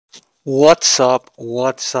What's up,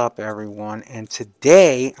 everyone? And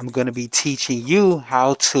today I'm going to be teaching you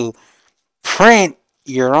how to print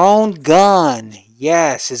your own gun.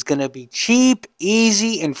 Yes, it's going to be cheap,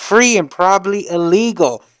 easy, and free, and probably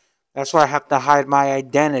illegal. That's why I have to hide my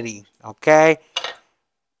identity, okay?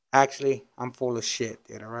 Actually, I'm full of shit,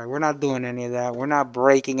 dude, all right? We're not doing any of that. We're not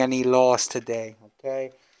breaking any laws today, okay?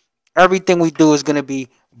 Everything we do is going to be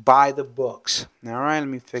by the books. All right, let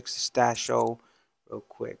me fix the stash show real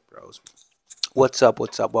quick, bros. What's up?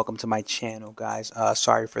 What's up? Welcome to my channel, guys.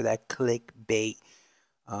 Sorry for that clickbait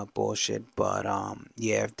bullshit, but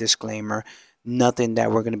yeah, disclaimer. Nothing that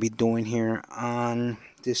we're gonna be doing here on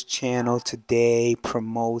this channel today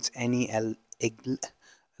promotes any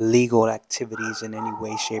illegal activities in any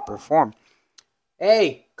way, shape, or form.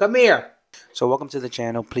 Hey, come here. So welcome to the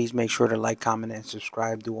channel. Please make sure to like, comment, and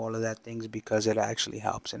subscribe. Do all of that things because it actually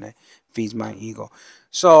helps and it feeds my ego.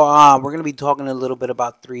 So we're going to be talking a little bit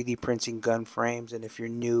about 3D printing gun frames. And if you're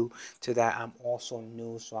new to that, I'm also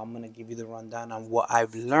new. So I'm going to give you the rundown on what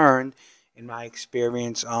I've learned in my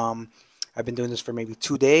experience. I've been doing this for maybe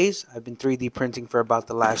 2 days. I've been 3D printing for about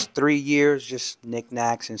the last 3 years. Just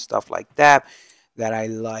knickknacks and stuff like that that I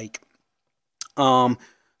like. Um,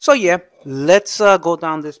 so yeah, let's go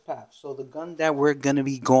down this path. So the gun that we're gonna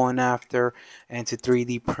be going after and to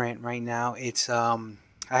 3D print right now, it's I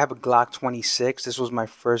have a Glock 26. This was my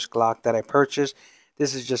first Glock that I purchased.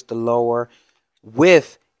 This is just the lower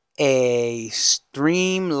with a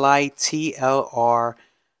Streamlight TLR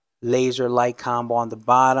laser light combo on the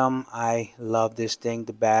bottom. I love this thing.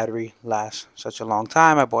 The battery lasts such a long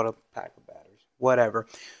time. I bought a pack of batteries. Whatever.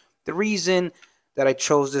 The reason that I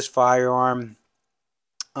chose this firearm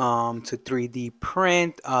to 3D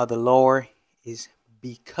print the lower is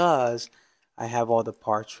because I have all the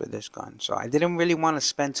parts for this gun. So I didn't really want to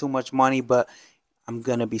spend too much money, but I'm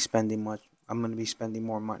gonna be spending much. I'm gonna be spending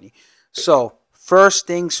more money. So first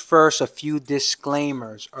things first, a few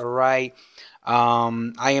disclaimers. All right.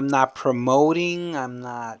 I am not promoting. I'm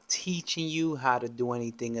not teaching you how to do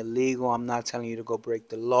anything illegal. I'm not telling you to go break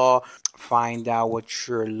the law. Find out what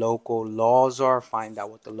your local laws are. Find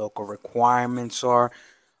out what the local requirements are.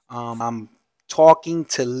 I'm talking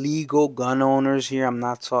to legal gun owners here. I'm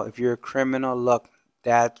not talking. If you're a criminal, look,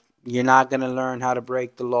 that you're not gonna learn how to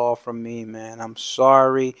break the law from me, man. I'm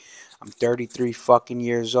sorry. I'm 33 fucking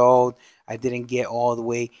years old. I didn't get all the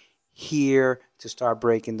way here to start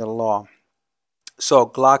breaking the law. So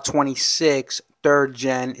Glock 26 third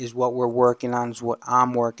gen is what we're working on. Is what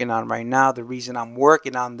I'm working on right now. The reason I'm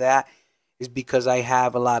working on that is because I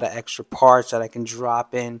have a lot of extra parts that I can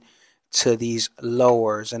drop in to these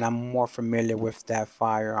lowers, and I'm more familiar with that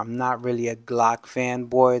fire. I'm not really a Glock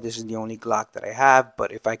fanboy. This is the only Glock that I have,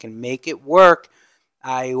 but if I can make it work,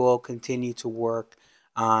 I will continue to work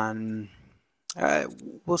on. Uh,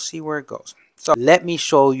 we'll see where it goes. So let me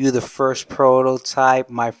show you the first prototype,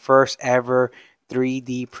 my first ever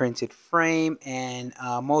 3D printed frame, and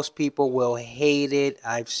most people will hate it.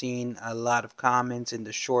 I've seen a lot of comments in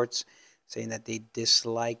the shorts saying that they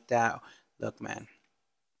dislike that. Look, man,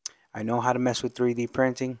 I know how to mess with 3D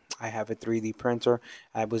printing. I have a 3D printer.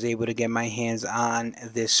 I was able to get my hands on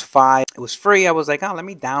this file. It was free. I was like, oh, let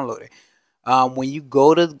me download it. When you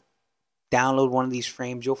go to download one of these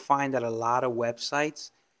frames, you'll find that a lot of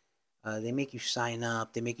websites, they make you sign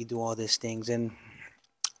up. They make you do all these things. And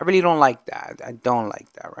I really don't like that. I don't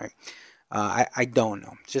like that, right? I don't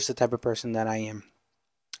know. It's just the type of person that I am.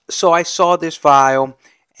 So I saw this file,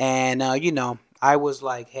 and I was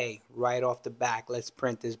like, hey, right off the back, let's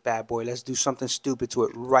print this bad boy. Let's do something stupid to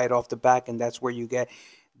it right off the back, and that's where you get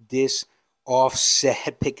this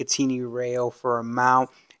offset Picatinny rail for a mount.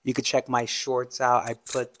 You could check my shorts out. I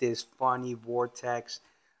put this funny vortex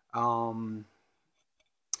um,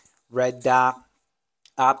 red dot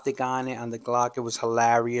optic on it on the Glock. It was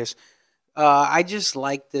hilarious. I just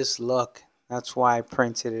like this look. That's why I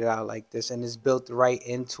printed it out like this, and it's built right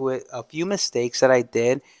into it. A few mistakes that I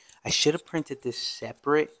did. I should have printed this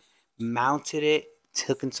separate, mounted it,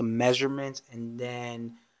 taken some measurements, and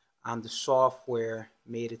then on the software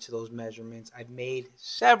made it to those measurements. I made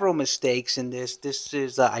several mistakes in this. This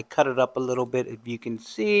is I cut it up a little bit, if you can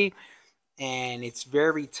see, and it's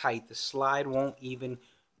very tight. The slide won't even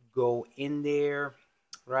go in there,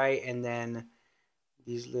 right? And then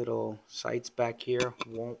these little sights back here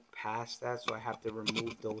won't pass that, so I have to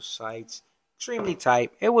remove those sights. Extremely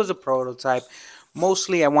tight. It was a prototype.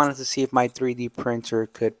 Mostly I wanted to see if my 3D printer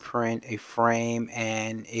could print a frame,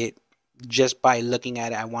 and it just by looking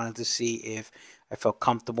at it, I wanted to see if I felt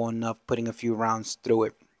comfortable enough putting a few rounds through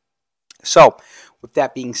it. So with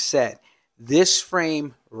that being said, this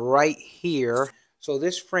frame right here, so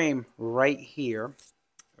this frame right here,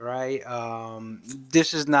 right?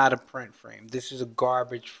 This is not a print frame. This is a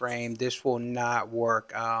garbage frame. This will not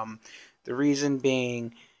work. The reason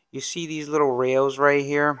being, you see these little rails right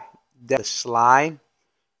here that the slide,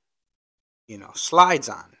 slides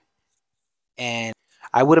on. And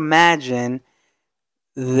I would imagine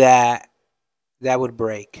that that would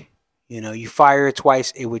break. You fire it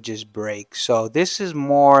twice, it would just break. So this is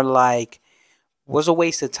more like, was a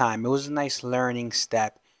waste of time. It was a nice learning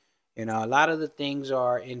step. A lot of the things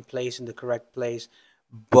are in place, in the correct place,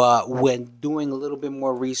 but when doing a little bit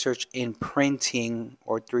more research in printing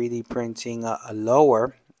or 3D printing a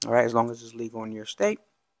lower, all right, as long as it's legal in your state,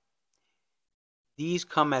 these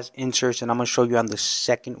come as inserts, and I'm gonna show you on the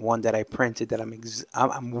second one that I printed that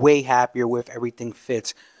I'm way happier with. Everything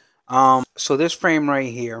fits. So this frame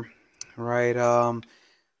right here, right?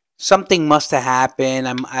 Something must have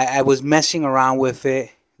happened. I was messing around with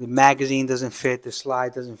it. The magazine doesn't fit. The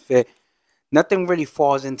slide doesn't fit. Nothing really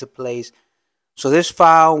falls into place. So this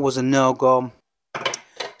file was a no-go.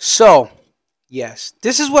 So, yes,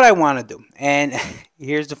 this is what I want to do. And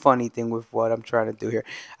here's the funny thing with what I'm trying to do here.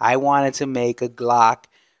 I wanted to make a Glock,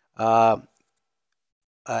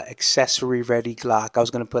 accessory ready Glock. I was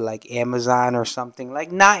going to put like Amazon or something.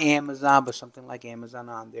 Like not Amazon, but something like Amazon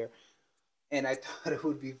on there. And I thought it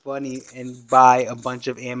would be funny and buy a bunch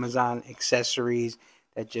of Amazon accessories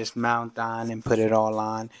that just mount on and put it all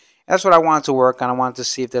on. That's what I wanted to work on. I wanted to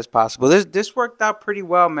see if that's possible. This worked out pretty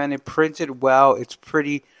well, man. It printed well. It's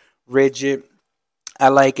pretty rigid. I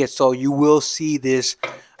like it. So you will see this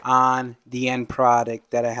on the end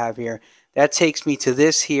product that I have here. That takes me to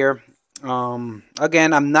this here. Again,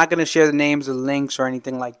 I'm not going to share the names or links or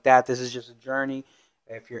anything like that. This is just a journey.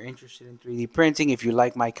 If you're interested in 3D printing, if you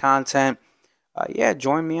like my content, yeah,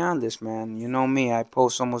 join me on this, man. You know me. I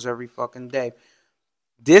post almost every fucking day.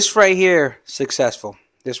 This right here, successful.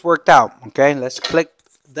 This worked out, okay? Let's click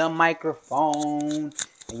the microphone.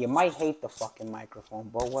 And you might hate the fucking microphone,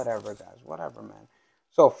 but whatever, guys. Whatever, man.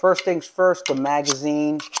 So first things first, the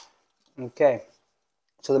magazine. Okay.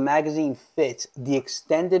 So the magazine fits. The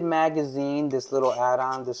extended magazine, this little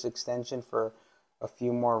add-on, this extension for a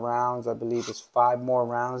few more rounds. I believe it's 5 more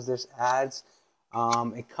rounds this adds.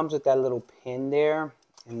 It comes with that little pin there,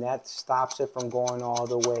 and that stops it from going all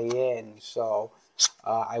the way in. So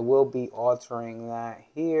I will be altering that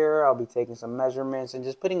here. I'll be taking some measurements and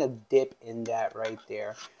just putting a dip in that right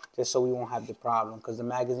there, just so we won't have the problem, because the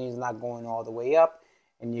magazine is not going all the way up,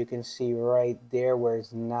 and you can see right there where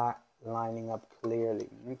it's not lining up clearly.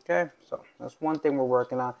 Okay, so that's one thing we're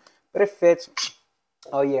working on, but it fits.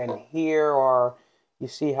 Oh yeah, and here are, you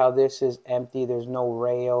see how this is empty, there's no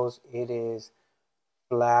rails, it is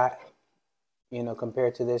flat,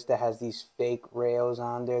 compared to this that has these fake rails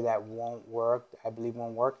on there that won't work, I believe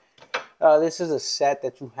won't work. This is a set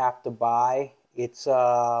that you have to buy. It's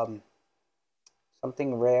something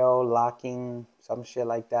rail locking, some shit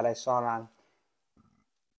like that. I saw it on,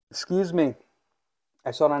 excuse me,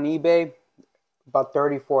 I saw it on eBay, about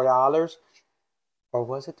 $34. Or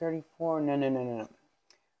was it 34? No.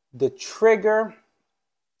 The trigger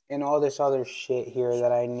and all this other shit here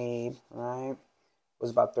that I need, right, was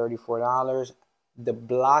about $34. The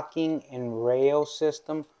blocking and rail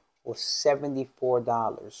system was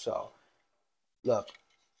 $74. So, look,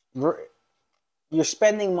 you're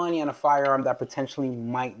spending money on a firearm that potentially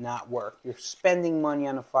might not work. You're spending money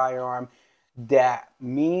on a firearm that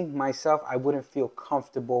myself, I wouldn't feel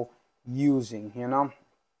comfortable using,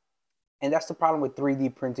 And that's the problem with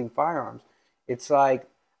 3D printing firearms. It's like,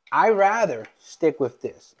 I rather stick with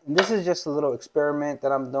this. And this is just a little experiment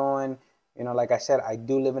that I'm doing. Like I said, I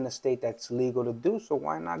do live in a state that's legal to do, so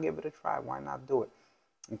why not give it a try? Why not do it?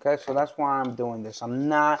 Okay, so that's why I'm doing this. I'm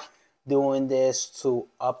not doing this to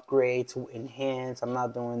upgrade, to enhance. I'm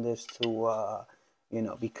not doing this to,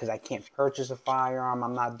 because I can't purchase a firearm.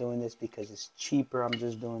 I'm not doing this because it's cheaper. I'm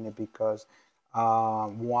just doing it because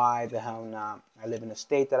why the hell not? I live in a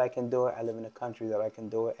state that I can do it. I live in a country that I can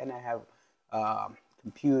do it. And I have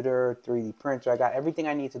computer, 3D printer. I got everything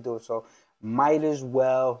I need to do it. So might as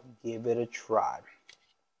well give it a try.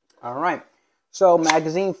 All right. So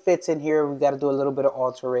magazine fits in here. We've got to do a little bit of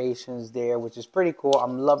alterations there, which is pretty cool.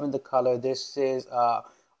 I'm loving the color. This is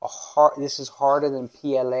this is harder than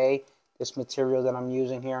PLA, this material that I'm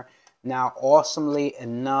using here. Now, awesomely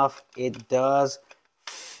enough, it does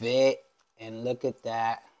fit. And look at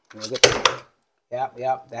that. Look at that.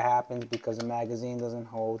 Yep, that happens because the magazine doesn't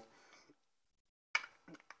hold.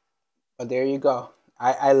 But there you go.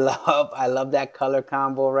 I love that color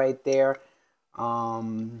combo right there.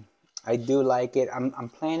 I do like it. I'm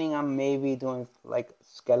planning on maybe doing like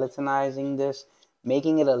skeletonizing this,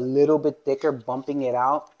 making it a little bit thicker, bumping it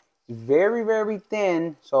out, very, very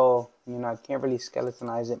thin, so you know I can't really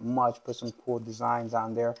skeletonize it much. Put some cool designs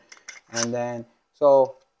on there, and then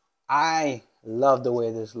so I love the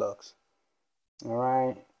way this looks. All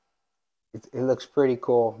right, it looks pretty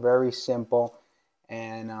cool, very simple,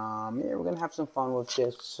 and yeah, we're gonna have some fun with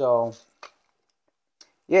this. So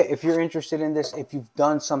yeah, if you're interested in this, if you've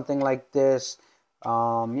done something like this,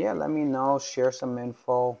 yeah, let me know. Share some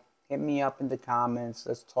info. Hit me up in the comments.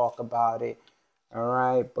 Let's talk about it. All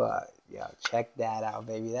right, but yeah, check that out,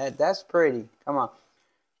 baby. That's pretty. Come on.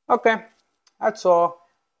 Okay, that's all.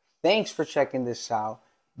 Thanks for checking this out.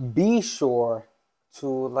 Be sure to,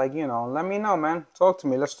 like, you know, let me know, man. Talk to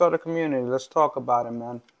me. Let's start a community. Let's talk about it,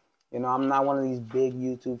 man. You know, I'm not one of these big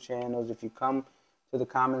YouTube channels. If you come to the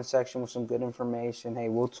comment section with some good information, hey,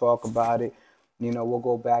 we'll talk about it. You know, we'll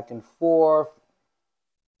go back and forth.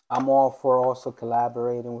 I'm all for also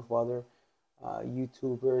collaborating with other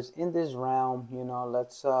YouTubers in this realm. You know,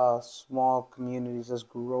 let's small communities, let's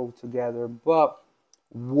grow together. But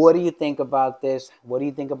what do you think about this? What do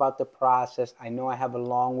you think about the process? I know I have a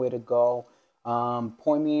long way to go.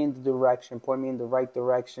 Point me in the direction, point me in the right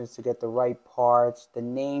directions to get the right parts, the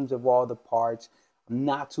names of all the parts. I'm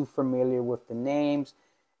not too familiar with the names.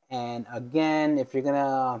 And again, if you're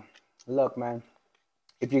gonna look, man,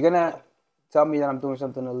 if you're gonna tell me that I'm doing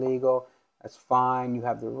something illegal, that's fine. You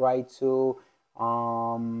have the right to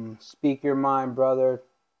speak your mind, brother.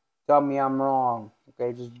 Tell me I'm wrong.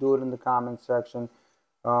 Okay, just do it in the comment section.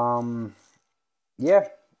 Yeah,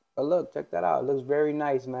 but look, check that out. It looks very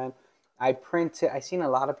nice, man. I seen a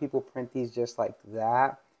lot of people print these just like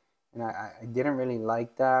that, and I didn't really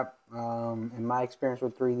like that. In my experience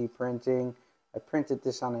with 3D printing, I printed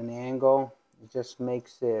this on an angle. It just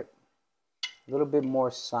makes it a little bit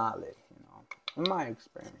more solid, you know, in my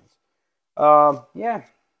experience. Yeah,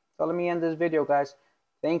 so let me end this video, guys.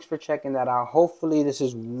 Thanks for checking that out. Hopefully this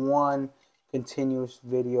is one continuous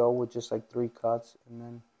video with just like 3 cuts, and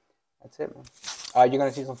then that's it, man. You're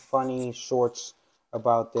gonna see some funny shorts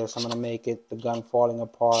about this. I'm gonna make it the gun falling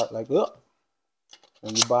apart, like, ugh,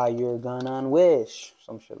 when you buy your gun on Wish,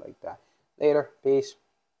 some shit like that. Later, peace.